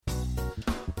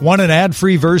Want an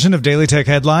ad-free version of Daily Tech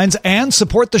Headlines and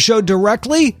support the show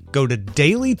directly? Go to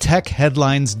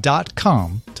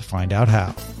dailytechheadlines.com to find out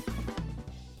how.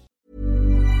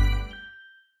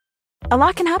 A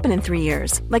lot can happen in 3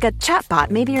 years, like a chatbot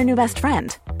may be your new best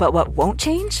friend. But what won't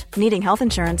change? Needing health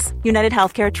insurance. United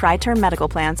Healthcare Tri-Term Medical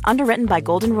Plans, underwritten by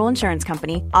Golden Rule Insurance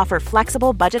Company, offer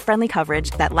flexible, budget-friendly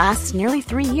coverage that lasts nearly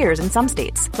 3 years in some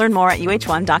states. Learn more at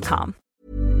uh1.com.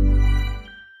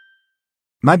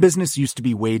 My business used to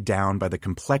be weighed down by the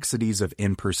complexities of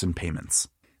in-person payments.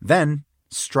 Then,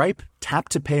 Stripe Tap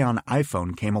to Pay on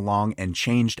iPhone came along and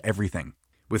changed everything.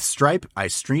 With Stripe, I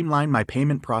streamlined my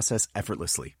payment process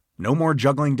effortlessly. No more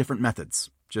juggling different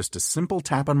methods. Just a simple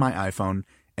tap on my iPhone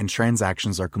and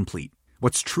transactions are complete.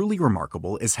 What's truly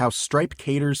remarkable is how Stripe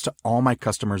caters to all my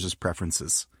customers'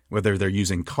 preferences. Whether they're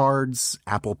using cards,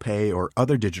 Apple Pay, or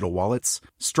other digital wallets,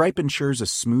 Stripe ensures a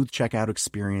smooth checkout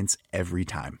experience every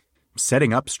time.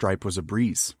 Setting up Stripe was a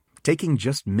breeze, taking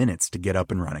just minutes to get up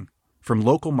and running. From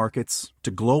local markets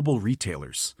to global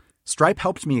retailers, Stripe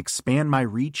helped me expand my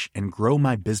reach and grow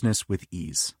my business with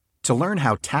ease. To learn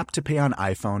how Tap to Pay on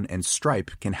iPhone and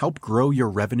Stripe can help grow your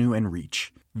revenue and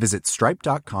reach, visit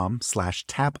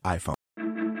stripe.com/tapiphone.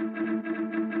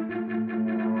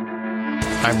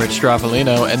 I'm Rich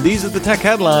Stroffolino, and these are the tech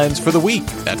headlines for the week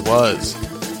that was.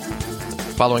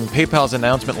 Following PayPal's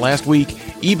announcement last week,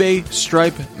 eBay,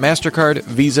 Stripe, MasterCard,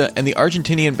 Visa, and the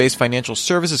Argentinian-based financial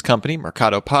services company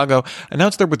Mercado Pago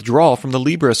announced their withdrawal from the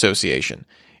Libra Association.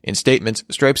 In statements,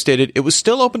 Stripe stated it was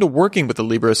still open to working with the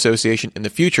Libra Association in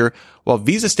the future, while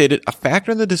Visa stated a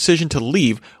factor in the decision to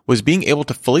leave was being able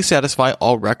to fully satisfy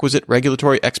all requisite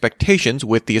regulatory expectations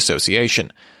with the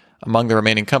association. Among the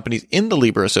remaining companies in the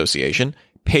Libra Association,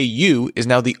 PayU is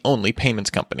now the only payments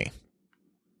company.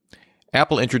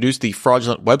 Apple introduced the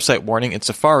fraudulent website warning in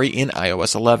Safari in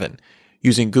iOS 11.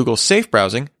 Using Google's Safe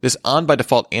Browsing, this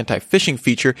on-by-default anti-phishing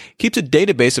feature keeps a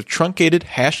database of truncated,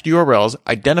 hashed URLs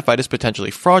identified as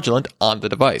potentially fraudulent on the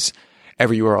device.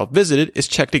 Every URL visited is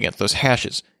checked against those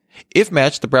hashes. If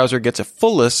matched, the browser gets a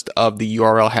full list of the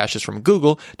URL hashes from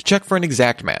Google to check for an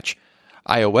exact match.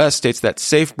 iOS states that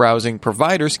safe browsing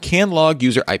providers can log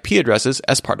user IP addresses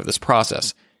as part of this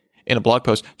process. In a blog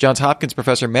post, Johns Hopkins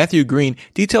professor Matthew Green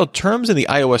detailed terms in the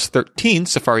iOS 13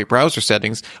 Safari browser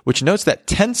settings, which notes that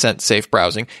Tencent safe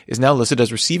browsing is now listed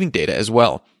as receiving data as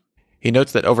well. He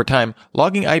notes that over time,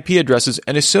 logging IP addresses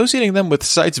and associating them with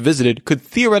sites visited could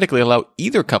theoretically allow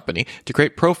either company to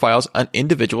create profiles on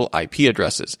individual IP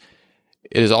addresses.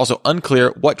 It is also unclear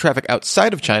what traffic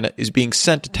outside of China is being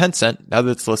sent to Tencent now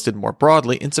that it's listed more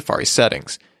broadly in Safari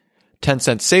settings.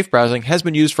 Tencent Safe Browsing has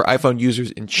been used for iPhone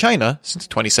users in China since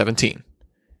 2017.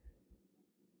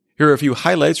 Here are a few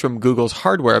highlights from Google's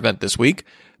hardware event this week.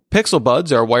 Pixel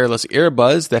Buds are wireless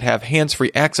earbuds that have hands-free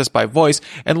access by voice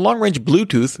and long-range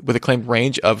Bluetooth with a claimed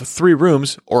range of 3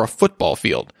 rooms or a football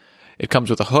field. It comes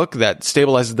with a hook that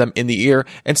stabilizes them in the ear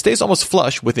and stays almost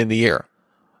flush within the ear.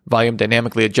 Volume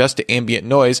dynamically adjusts to ambient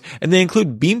noise, and they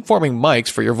include beamforming mics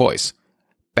for your voice.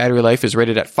 Battery life is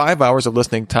rated at 5 hours of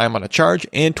listening time on a charge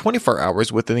and 24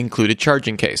 hours with an included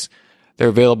charging case. They're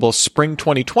available spring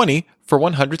 2020 for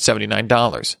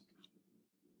 $179.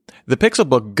 The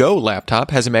Pixelbook Go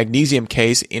laptop has a magnesium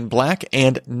case in black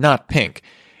and not pink.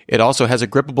 It also has a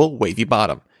grippable, wavy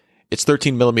bottom. It's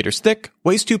 13 millimeters thick,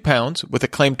 weighs 2 pounds, with a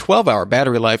claimed 12-hour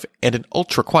battery life and an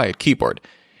ultra-quiet keyboard.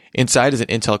 Inside is an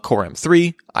Intel Core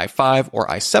M3, i5, or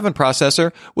i7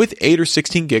 processor with 8 or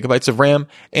 16 gigabytes of RAM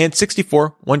and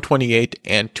 64, 128,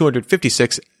 and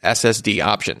 256 SSD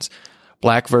options.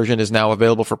 Black version is now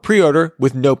available for pre-order,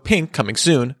 with no pink coming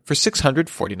soon for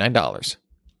 $649.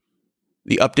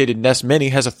 The updated Nest Mini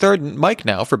has a third mic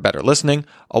now for better listening,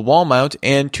 a wall mount,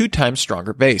 and 2 times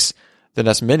stronger bass. The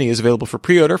Nest Mini is available for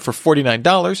pre-order for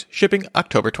 $49, shipping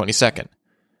October 22nd.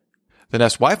 The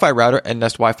Nest Wi-Fi router and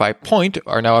Nest Wi-Fi Point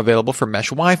are now available for mesh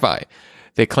Wi-Fi.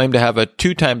 They claim to have a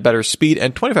 2-time better speed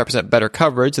and 25% better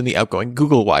coverage than the outgoing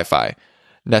Google Wi-Fi.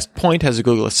 Nest Point has a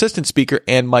Google Assistant speaker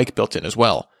and mic built in as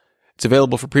well. It's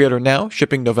available for pre-order now,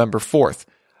 shipping November 4th.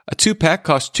 A 2-pack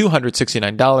costs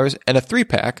 $269 and a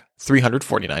 3-pack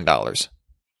 $349.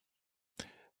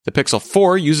 The Pixel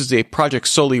 4 uses a Project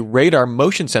Soli radar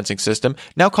motion sensing system,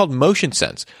 now called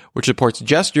MotionSense, which supports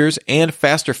gestures and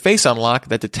faster face unlock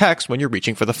that detects when you're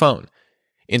reaching for the phone.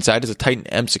 Inside is a Titan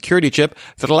M security chip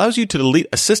that allows you to delete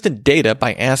Assistant data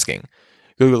by asking.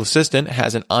 Google Assistant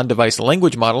has an on-device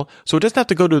language model, so it doesn't have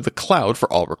to go to the cloud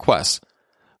for all requests.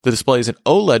 The display is an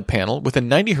OLED panel with a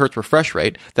 90 Hz refresh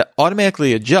rate that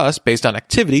automatically adjusts based on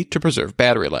activity to preserve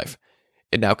battery life.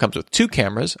 It now comes with 2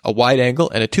 cameras, a wide angle,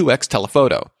 and a 2x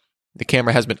telephoto. The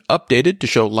camera has been updated to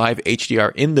show live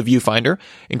HDR in the viewfinder,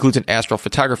 includes an astral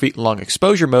photography long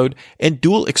exposure mode, and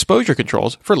dual exposure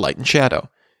controls for light and shadow.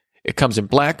 It comes in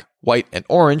black, white, and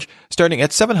orange, starting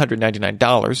at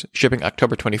 $799, shipping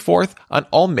October 24th on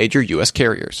all major U.S.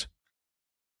 carriers.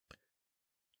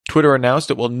 Twitter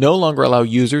announced it will no longer allow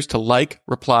users to like,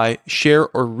 reply, share,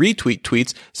 or retweet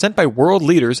tweets sent by world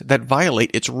leaders that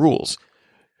violate its rules.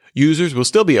 Users will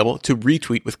still be able to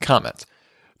retweet with comments.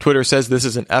 Twitter says this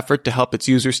is an effort to help its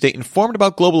users stay informed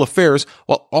about global affairs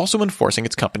while also enforcing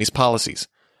its company's policies.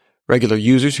 Regular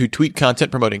users who tweet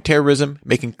content promoting terrorism,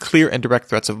 making clear and direct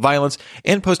threats of violence,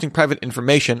 and posting private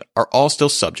information are all still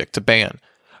subject to ban.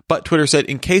 But Twitter said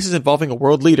in cases involving a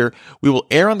world leader, we will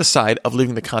err on the side of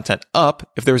leaving the content up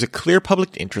if there is a clear public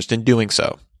interest in doing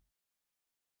so.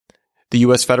 The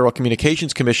U.S. Federal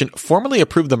Communications Commission formally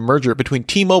approved the merger between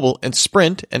T-Mobile and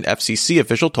Sprint, an FCC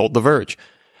official told The Verge.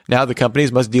 Now the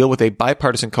companies must deal with a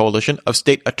bipartisan coalition of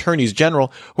state attorneys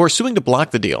general who are suing to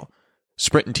block the deal.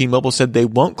 Sprint and T-Mobile said they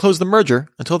won't close the merger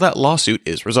until that lawsuit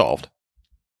is resolved.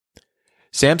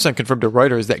 Samsung confirmed to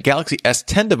Reuters that Galaxy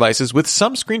S10 devices with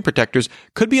some screen protectors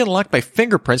could be unlocked by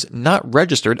fingerprints not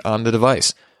registered on the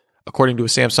device. According to a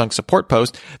Samsung support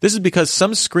post, this is because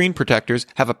some screen protectors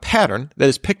have a pattern that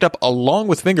is picked up along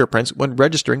with fingerprints when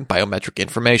registering biometric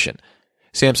information.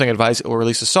 Samsung advised it will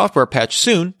release a software patch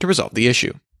soon to resolve the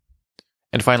issue.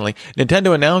 And finally,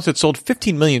 Nintendo announced it sold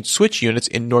 15 million Switch units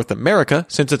in North America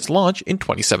since its launch in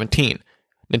 2017.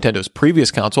 Nintendo's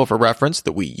previous console, for reference,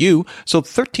 the Wii U, sold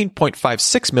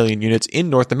 13.56 million units in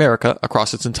North America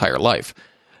across its entire life.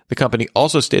 The company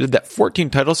also stated that 14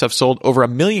 titles have sold over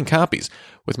 1 million copies,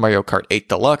 with Mario Kart 8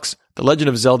 Deluxe, The Legend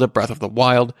of Zelda Breath of the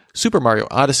Wild, Super Mario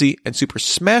Odyssey, and Super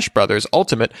Smash Bros.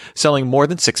 Ultimate selling more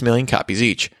than 6 million copies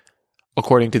each.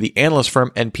 According to the analyst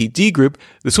firm NPD Group,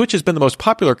 the Switch has been the most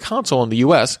popular console in the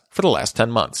US for the last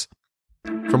 10 months.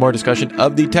 For more discussion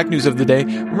of the tech news of the day,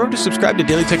 remember to subscribe to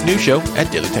Daily Tech News Show at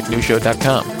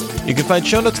dailytechnewsshow.com. You can find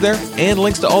show notes there and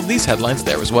links to all of these headlines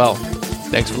there as well.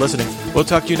 Thanks for listening. We'll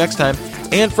talk to you next time.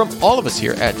 And from all of us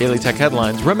here at Daily Tech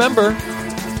Headlines, remember,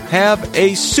 have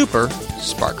a super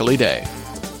sparkly day.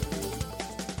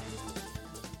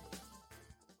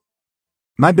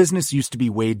 My business used to be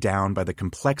weighed down by the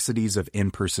complexities of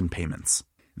in-person payments.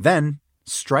 Then,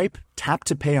 Stripe Tap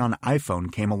to Pay on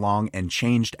iPhone came along and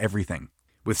changed everything.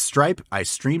 With Stripe, I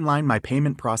streamlined my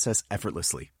payment process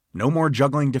effortlessly. No more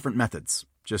juggling different methods.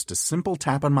 Just a simple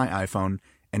tap on my iPhone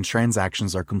and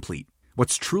transactions are complete.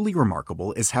 What's truly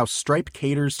remarkable is how Stripe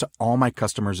caters to all my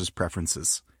customers'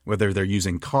 preferences. Whether they're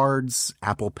using cards,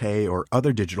 Apple Pay, or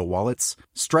other digital wallets,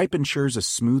 Stripe ensures a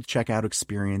smooth checkout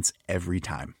experience every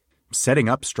time. Setting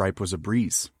up Stripe was a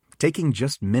breeze, taking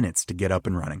just minutes to get up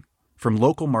and running. From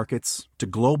local markets to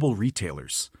global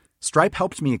retailers, Stripe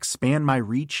helped me expand my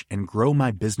reach and grow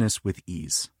my business with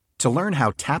ease. To learn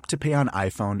how Tap to Pay on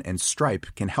iPhone and Stripe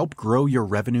can help grow your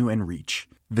revenue and reach,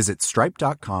 visit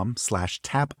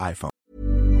stripe.com/tapiphone.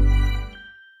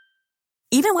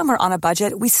 Even when we're on a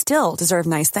budget, we still deserve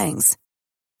nice things.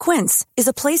 Quince is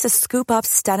a place to scoop up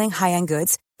stunning high-end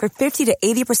goods for 50 to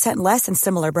 80% less than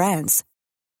similar brands.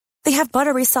 They have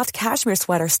buttery soft cashmere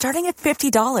sweaters starting at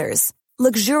 $50,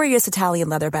 luxurious Italian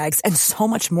leather bags, and so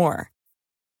much more.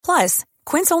 Plus,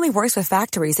 Quince only works with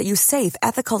factories that use safe,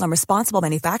 ethical, and responsible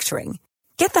manufacturing.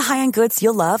 Get the high-end goods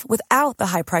you'll love without the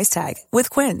high price tag with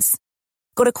Quince.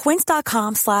 Go to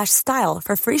quince.com/style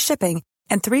for free shipping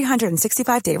and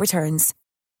 365-day returns.